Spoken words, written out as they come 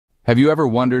Have you ever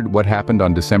wondered what happened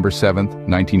on December 7th,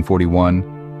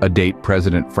 1941, a date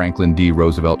President Franklin D.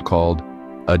 Roosevelt called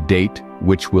a date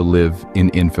which will live in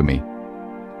infamy?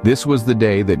 This was the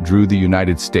day that drew the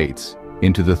United States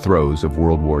into the throes of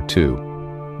World War II.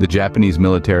 The Japanese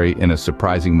military, in a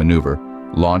surprising maneuver,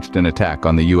 launched an attack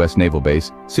on the U.S. naval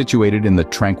base situated in the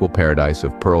tranquil paradise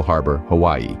of Pearl Harbor,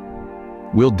 Hawaii.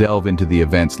 We'll delve into the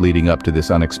events leading up to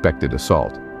this unexpected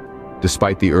assault.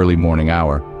 Despite the early morning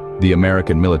hour, the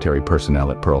American military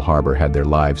personnel at Pearl Harbor had their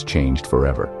lives changed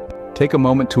forever. Take a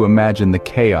moment to imagine the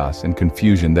chaos and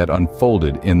confusion that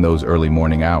unfolded in those early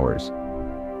morning hours.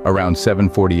 Around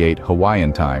 7:48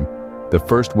 Hawaiian time, the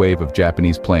first wave of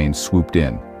Japanese planes swooped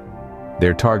in.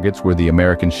 Their targets were the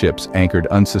American ships anchored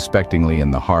unsuspectingly in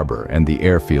the harbor and the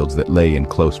airfields that lay in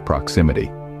close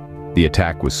proximity. The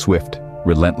attack was swift,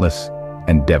 relentless,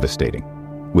 and devastating.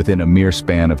 Within a mere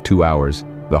span of 2 hours,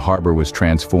 the harbor was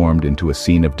transformed into a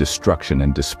scene of destruction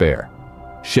and despair.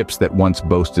 Ships that once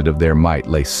boasted of their might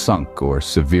lay sunk or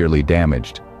severely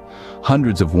damaged.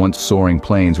 Hundreds of once soaring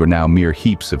planes were now mere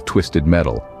heaps of twisted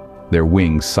metal, their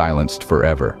wings silenced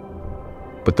forever.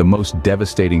 But the most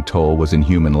devastating toll was in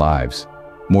human lives.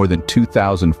 More than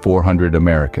 2,400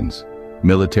 Americans,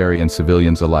 military and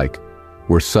civilians alike,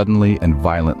 were suddenly and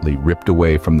violently ripped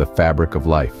away from the fabric of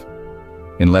life.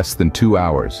 In less than 2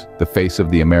 hours, the face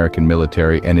of the American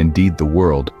military, and indeed the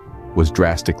world, was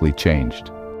drastically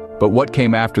changed. But what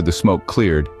came after the smoke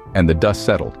cleared and the dust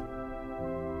settled?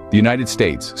 The United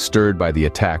States, stirred by the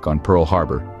attack on Pearl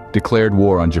Harbor, declared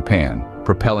war on Japan,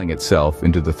 propelling itself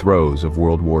into the throes of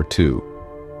World War II.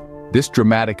 This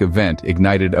dramatic event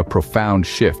ignited a profound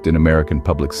shift in American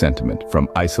public sentiment, from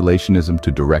isolationism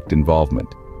to direct involvement.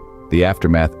 The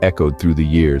aftermath echoed through the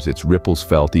years, its ripples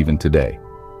felt even today.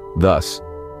 Thus,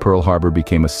 Pearl Harbor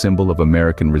became a symbol of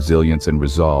American resilience and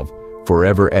resolve,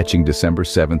 forever etching December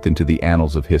 7th into the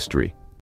annals of history.